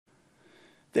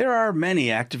There are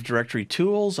many Active Directory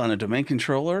tools on a domain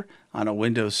controller on a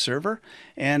Windows server,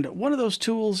 and one of those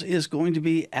tools is going to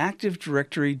be Active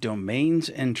Directory Domains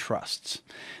and Trusts.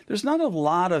 There's not a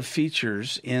lot of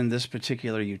features in this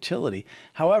particular utility.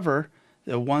 However,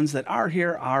 the ones that are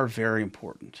here are very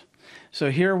important. So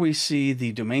here we see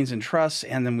the domains and trusts,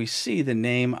 and then we see the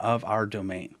name of our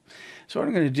domain. So what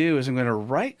I'm going to do is I'm going to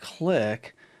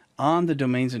right-click on the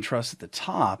domains and trusts at the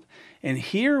top, and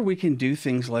here we can do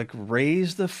things like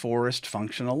raise the forest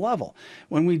functional level.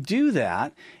 When we do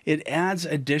that, it adds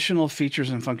additional features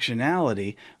and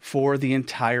functionality for the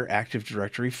entire Active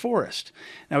Directory forest.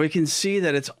 Now we can see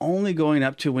that it's only going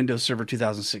up to Windows Server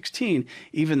 2016,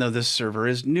 even though this server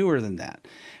is newer than that.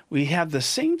 We have the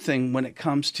same thing when it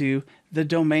comes to the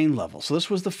domain level. So this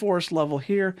was the forest level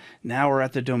here. Now we're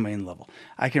at the domain level.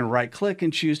 I can right click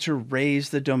and choose to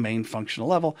raise the domain functional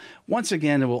level. Once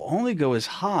again, it will only go as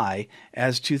high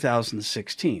as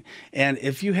 2016. And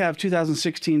if you have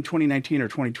 2016, 2019, or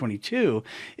 2022,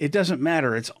 it doesn't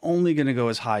matter. It's only going to go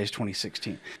as high as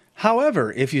 2016.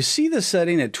 However, if you see the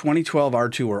setting at 2012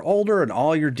 R2 or older and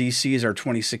all your DCs are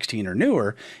 2016 or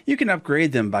newer, you can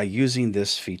upgrade them by using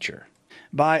this feature.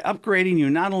 By upgrading, you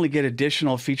not only get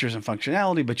additional features and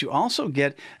functionality, but you also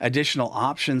get additional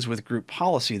options with group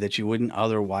policy that you wouldn't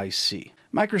otherwise see.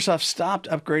 Microsoft stopped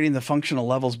upgrading the functional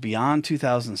levels beyond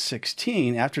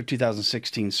 2016 after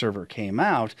 2016 server came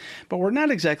out, but we're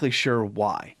not exactly sure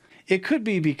why. It could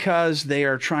be because they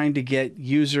are trying to get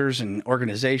users and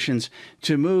organizations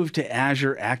to move to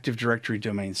Azure Active Directory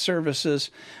Domain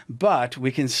Services, but we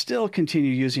can still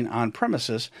continue using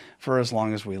on-premises for as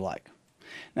long as we like.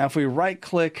 Now, if we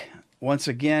right-click, once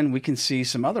again, we can see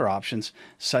some other options,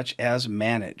 such as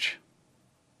Manage.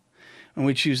 When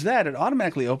we choose that, it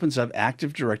automatically opens up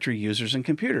Active Directory users and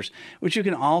computers, which you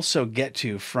can also get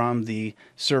to from the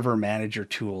Server Manager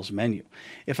Tools menu.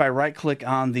 If I right-click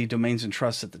on the Domains and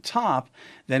Trusts at the top,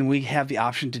 then we have the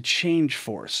option to change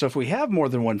forest. So if we have more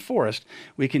than one forest,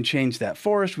 we can change that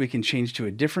forest. We can change to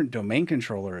a different domain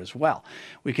controller as well.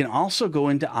 We can also go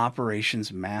into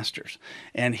Operations Masters.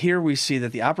 And here we see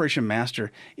that the Operation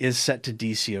Master is set to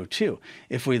DC02.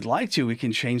 If we'd like to, we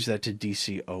can change that to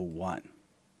DC01.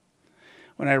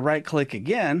 When I right-click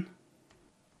again,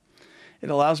 it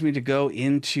allows me to go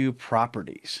into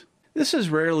Properties. This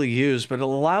is rarely used, but it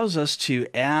allows us to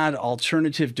add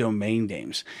alternative domain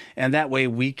names, and that way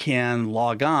we can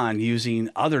log on using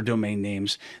other domain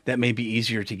names that may be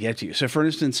easier to get to. So for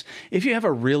instance, if you have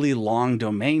a really long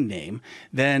domain name,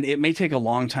 then it may take a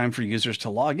long time for users to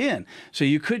log in. So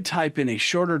you could type in a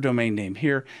shorter domain name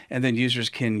here, and then users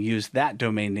can use that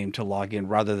domain name to log in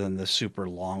rather than the super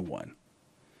long one.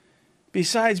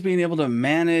 Besides being able to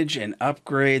manage and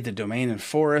upgrade the domain and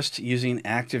forest using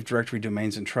Active Directory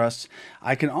Domains and Trusts,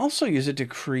 I can also use it to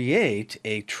create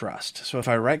a trust. So if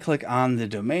I right-click on the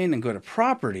domain and go to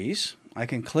Properties, I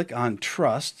can click on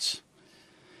Trusts,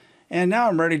 and now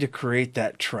I'm ready to create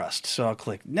that trust. So I'll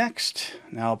click Next.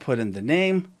 Now I'll put in the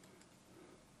name,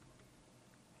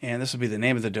 and this will be the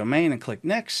name of the domain, and click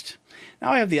Next.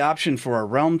 Now I have the option for a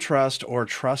Realm Trust or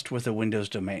Trust with a Windows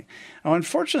domain. Now,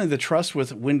 unfortunately, the Trust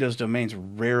with Windows domains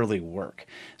rarely work.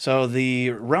 So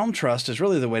the Realm Trust is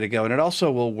really the way to go, and it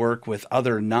also will work with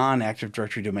other non-Active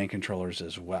Directory domain controllers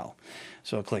as well.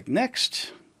 So I'll click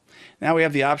Next. Now we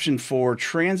have the option for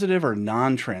transitive or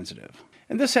non-transitive.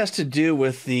 And this has to do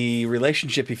with the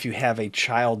relationship if you have a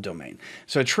child domain.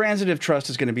 So a transitive trust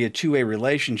is going to be a two-way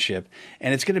relationship,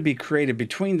 and it's going to be created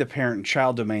between the parent and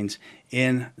child domains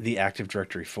in the Active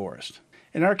Directory forest.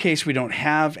 In our case, we don't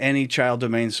have any child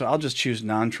domains, so I'll just choose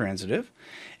non-transitive.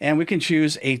 And we can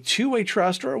choose a two-way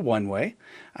trust or a one-way.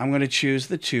 I'm going to choose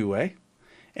the two-way.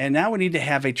 And now we need to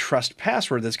have a trust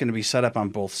password that's going to be set up on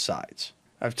both sides.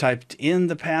 I've typed in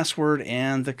the password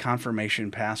and the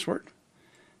confirmation password.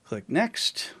 Click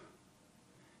Next,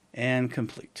 and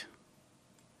Complete.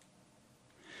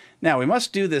 Now we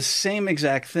must do this same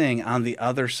exact thing on the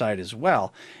other side as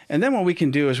well. And then what we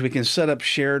can do is we can set up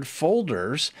shared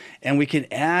folders, and we can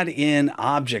add in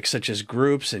objects such as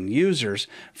groups and users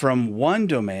from one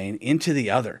domain into the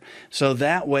other. So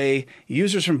that way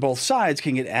users from both sides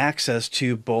can get access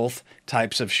to both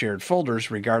types of shared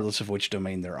folders regardless of which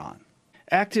domain they're on.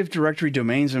 Active Directory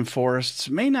Domains and Forests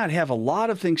may not have a lot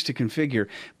of things to configure,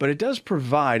 but it does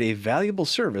provide a valuable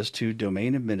service to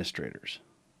domain administrators.